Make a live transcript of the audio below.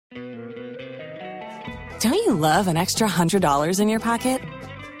Don't you love an extra $100 in your pocket?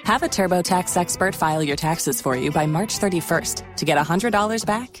 Have a TurboTax expert file your taxes for you by March 31st to get $100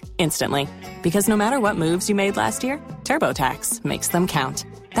 back instantly. Because no matter what moves you made last year, TurboTax makes them count.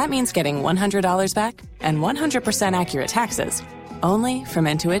 That means getting $100 back and 100% accurate taxes, only from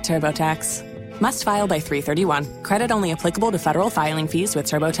Intuit TurboTax. Must file by 3/31. Credit only applicable to federal filing fees with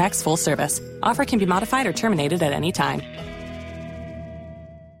TurboTax full service. Offer can be modified or terminated at any time.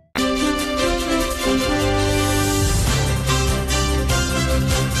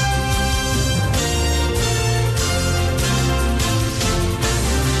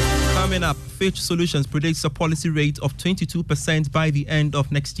 Coming up, Fitch Solutions predicts a policy rate of 22% by the end of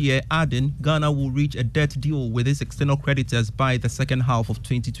next year, adding Ghana will reach a debt deal with its external creditors by the second half of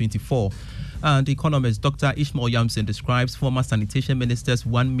 2024. And economist Dr. Ishmael Yamson describes former sanitation minister's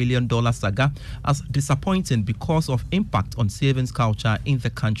 $1 million saga as disappointing because of impact on savings culture in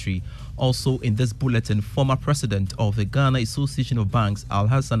the country. Also in this bulletin, former president of the Ghana Association of Banks,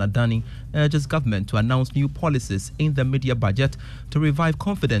 Alhassan Adani, urges government to announce new policies in the media budget to revive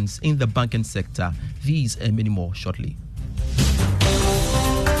confidence in the banking sector. These and many more shortly.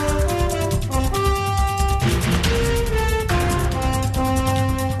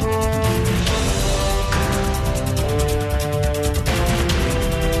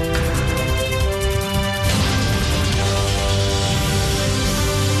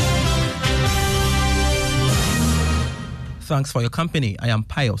 Thanks for your company. I am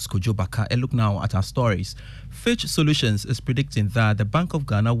Pius Kojobaka. A look now at our stories. Fitch Solutions is predicting that the Bank of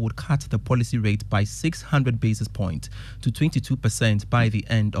Ghana would cut the policy rate by 600 basis points to 22% by the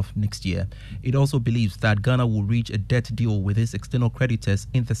end of next year. It also believes that Ghana will reach a debt deal with its external creditors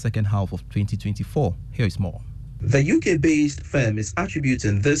in the second half of 2024. Here is more. The UK-based firm is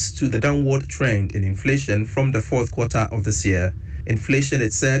attributing this to the downward trend in inflation from the fourth quarter of this year. Inflation,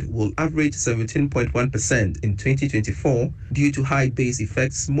 it said, will average 17.1% in 2024 due to high base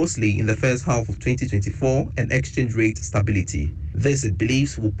effects, mostly in the first half of 2024, and exchange rate stability. This, it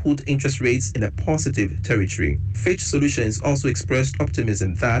believes, will put interest rates in a positive territory. Fitch Solutions also expressed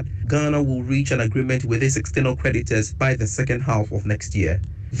optimism that Ghana will reach an agreement with its external creditors by the second half of next year.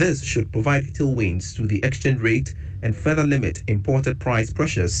 This should provide tailwinds to the exchange rate and further limit imported price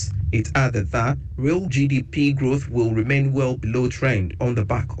pressures. It added that real GDP growth will remain well below trend on the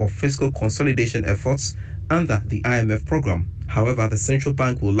back of fiscal consolidation efforts under the IMF program. However, the central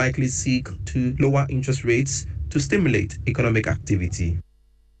bank will likely seek to lower interest rates to stimulate economic activity.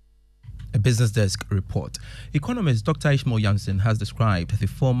 A Business Desk report. Economist Dr. Ishmael Yamson has described the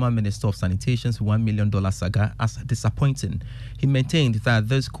former Minister of Sanitation's $1 million saga as disappointing. He maintained that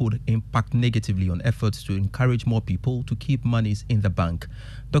this could impact negatively on efforts to encourage more people to keep monies in the bank.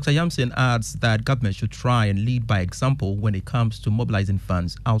 Dr. Yamson adds that government should try and lead by example when it comes to mobilizing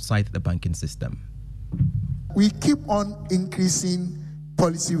funds outside the banking system. We keep on increasing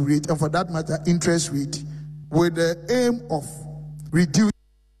policy rate, and for that matter, interest rate, with the aim of reducing.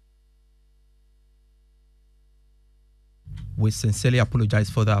 We sincerely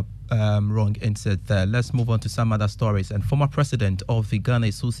apologize for that wrong insert there. Let's move on to some other stories. And former president of the Ghana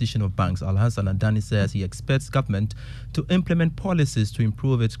Association of Banks, Alhassan Adani, says he expects government to implement policies to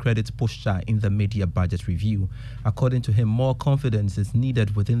improve its credit posture in the mid-year budget review. According to him, more confidence is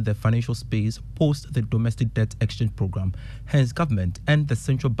needed within the financial space post the domestic debt exchange program. Hence, government and the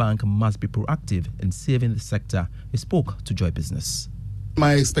central bank must be proactive in saving the sector. He spoke to Joy Business.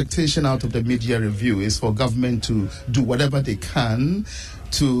 My expectation out of the mid-year review is for government to do whatever they can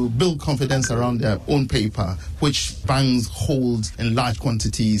to build confidence around their own paper, which banks hold in large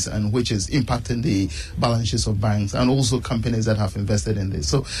quantities and which is impacting the balance sheets of banks and also companies that have invested in this.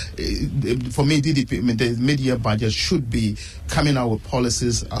 So for me, the mid-year budget should be coming out with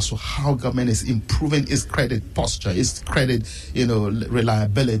policies as to how government is improving its credit posture, its credit,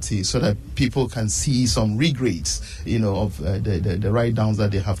 reliability, so that people can see some regrades, of the write-downs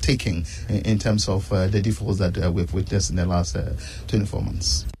that they have taken in terms of the defaults that we've witnessed in the last 24 months.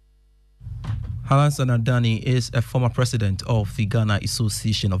 Alhassan Adani is a former president of the Ghana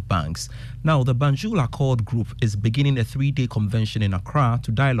Association of Banks. Now, the Banjul Accord Group is beginning a 3-day convention in Accra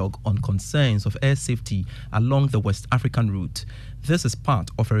to dialogue on concerns of air safety along the West African route. This is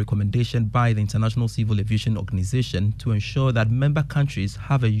part of a recommendation by the International Civil Aviation Organization to ensure that member countries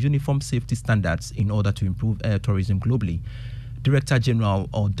have a uniform safety standards in order to improve air tourism globally. Director General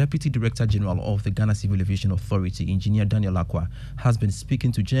or Deputy Director General of the Ghana Civil Aviation Authority, Engineer Daniel Akwa, has been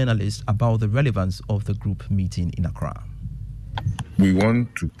speaking to journalists about the relevance of the group meeting in Accra. We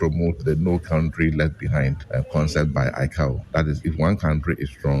want to promote the no country left behind concept by ICAO. That is, if one country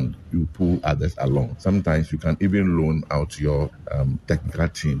is strong, you pull others along. Sometimes you can even loan out your technical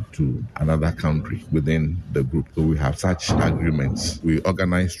team to another country within the group. So we have such agreements. We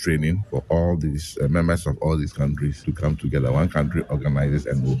organize training for all these members of all these countries to come together. One country organizes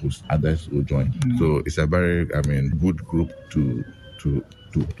and will host, others will join. So it's a very, good group to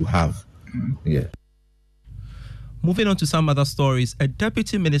have. Yeah. Moving on to some other stories, a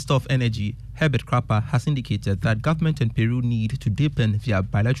Deputy Minister of Energy, Herbert Krapper, has indicated that government and Peru need to deepen their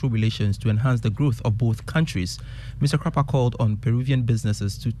bilateral relations to enhance the growth of both countries. Mr. Krapper called on Peruvian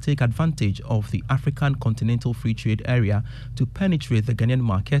businesses to take advantage of the African Continental Free Trade Area to penetrate the Ghanaian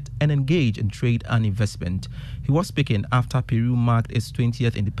market and engage in trade and investment. He was speaking after Peru marked its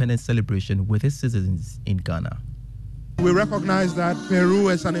 20th independence celebration with its citizens in Ghana. We recognize that Peru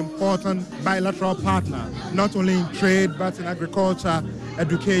is an important bilateral partner, not only in trade, but in agriculture,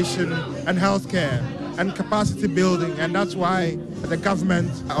 education, and healthcare, and capacity building. And that's why the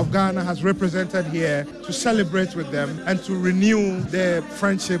government of Ghana has represented here to celebrate with them and to renew the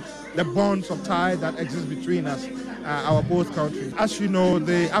friendship, the bonds of tie that exist between us, our both countries. As you know,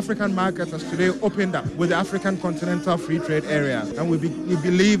 the African market has today opened up with the African Continental Free Trade Area, and we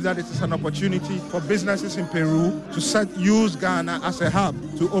believe that it is an opportunity for businesses in Peru to use Ghana as a hub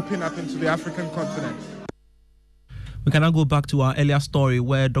to open up into the African continent. We can now go back to our earlier story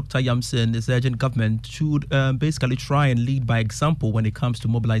where Dr. Yamson is urging government should basically try and lead by example when it comes to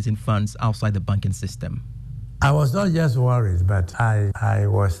mobilizing funds outside the banking system. I was not just worried, but I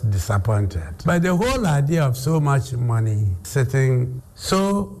was disappointed. But the whole idea of so much money sitting,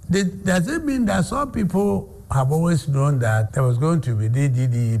 does it mean that some people have always known that there was going to be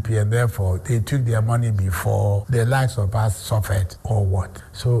DDEP and therefore they took their money before the likes of us suffered or what?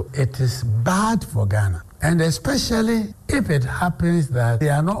 So it is bad for Ghana. And especially if it happens that they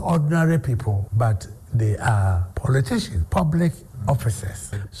are not ordinary people, but they are politicians, public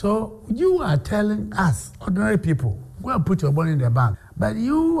officers. So you are telling us, ordinary people, go and put your money in the bank. But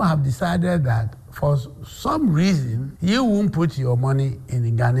you have decided that for some reason, you won't put your money in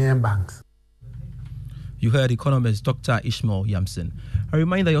the Ghanaian banks. You heard economist Dr. Ishmael Yamson. A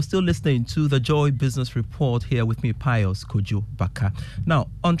reminder, you're still listening to the Joy Business Report here with me, Pius Kojo Baka. Now,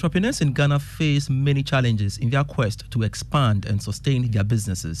 entrepreneurs in Ghana face many challenges in their quest to expand and sustain their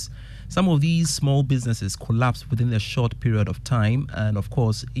businesses. Some of these small businesses collapsed within a short period of time, and of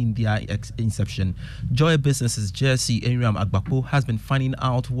course, in their inception. Joy Businesses Jersey Enriam Agbakpo has been finding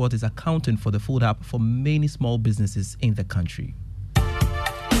out what is accounting for the food up for many small businesses in the country.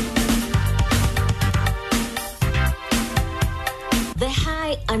 The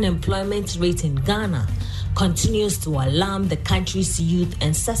high unemployment rate in Ghana continues to alarm the country's youth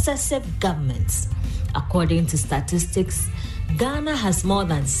and successive governments. According to statistics, Ghana has more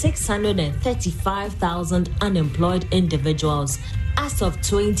than 635,000 unemployed individuals as of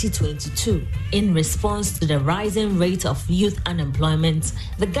 2022. In response to the rising rate of youth unemployment,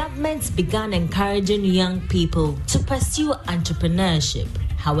 the government began encouraging young people to pursue entrepreneurship.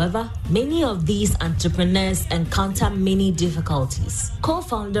 However, many of these entrepreneurs encounter many difficulties.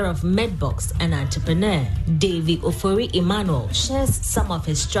 Co-founder of Medbox and entrepreneur, David Ofori Emmanuel, shares some of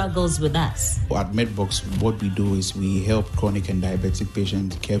his struggles with us. At Medbox, what we do is we help chronic and diabetic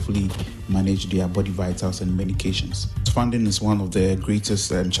patients carefully manage their body vitals and medications. Funding is one of the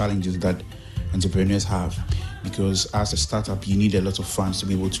greatest challenges that entrepreneurs have, because as a startup, you need a lot of funds to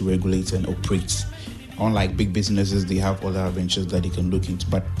be able to regulate and operate. Unlike big businesses, they have other ventures that they can look into,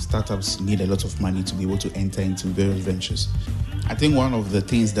 but startups need a lot of money to be able to enter into various ventures. I think one of the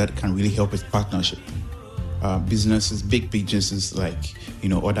things that can really help is partnership. Businesses, big businesses like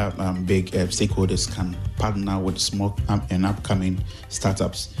other big stakeholders can partner with small and upcoming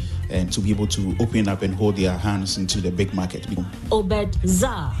startups and to be able to open up and hold their hands into the big market. Obed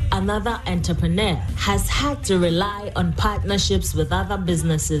Zah, another entrepreneur, has had to rely on partnerships with other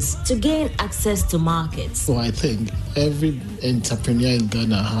businesses to gain access to markets. So I think every entrepreneur in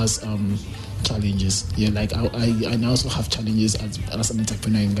Ghana has challenges. Like I also have challenges as an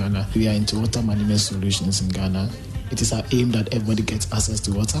entrepreneur in Ghana. We are into water management solutions in Ghana. It is our aim that everybody gets access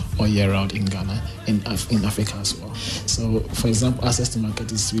to water all year round in Ghana and in Africa as well. So, for example, access to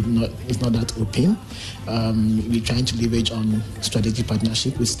market is not that open. We're trying to leverage on strategic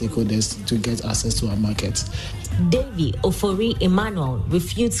partnership with stakeholders to get access to our market. Davy Ofori Emmanuel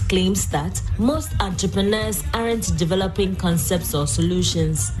refutes claims that most entrepreneurs aren't developing concepts or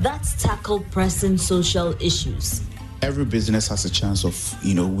solutions that tackle pressing social issues. every business has a chance of,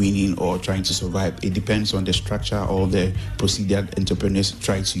 winning or trying to survive. It depends on the structure or the procedure entrepreneurs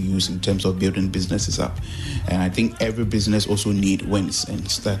try to use in terms of building businesses up. And I think every business also need wins and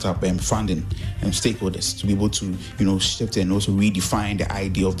startup and funding and stakeholders to be able to, shift and also redefine the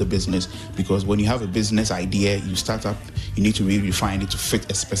idea of the business. Because when you have a business idea, you start up, you need to redefine it to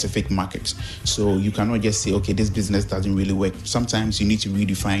fit a specific market. So you cannot just say, okay, this business doesn't really work. Sometimes you need to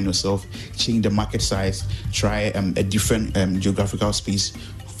redefine yourself, change the market size, try a different geographical space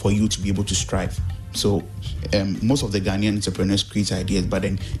for you to be able to strive. So most of the Ghanaian entrepreneurs create ideas, but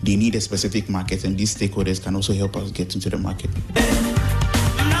then they need a specific market, and these stakeholders can also help us get into the market.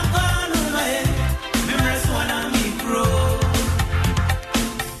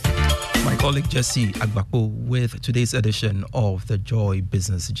 My colleague Jesse Agbakpo with today's edition of the Joy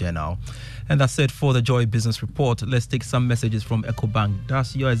Business Journal. And that's it for the Joy Business Report. Let's take some messages from EcoBank.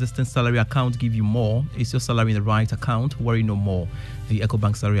 Does your existing salary account give you more? Is your salary in the right account? Worry no more. The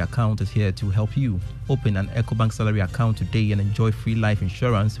EcoBank salary account is here to help you. Open an EcoBank salary account today and enjoy free life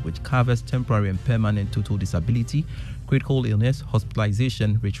insurance, which covers temporary and permanent total disability, critical illness,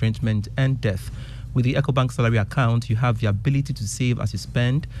 hospitalization, retrenchment, and death. With the EcoBank salary account, you have the ability to save as you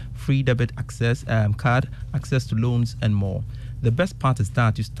spend, free debit access card, access to loans, and more. The best part is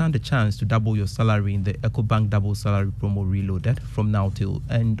that you stand a chance to double your salary in the EcoBank Double Salary Promo Reloaded from now till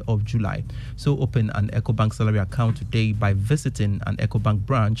end of July. So open an EcoBank salary account today by visiting an EcoBank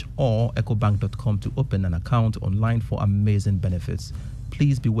branch or ecobank.com to open an account online for amazing benefits.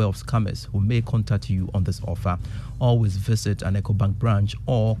 Please beware of scammers who may contact you on this offer. Always visit an EcoBank branch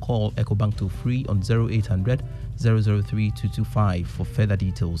or call EcoBank toll free on 0800 003 225 for further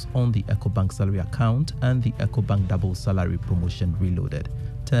details on the EcoBank salary account and the EcoBank Double Salary Promotion Reloaded.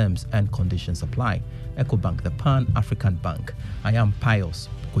 Terms and conditions apply. EcoBank, the Pan-African Bank. I am Pius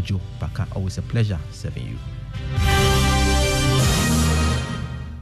Kojo Baka. Always a pleasure serving you.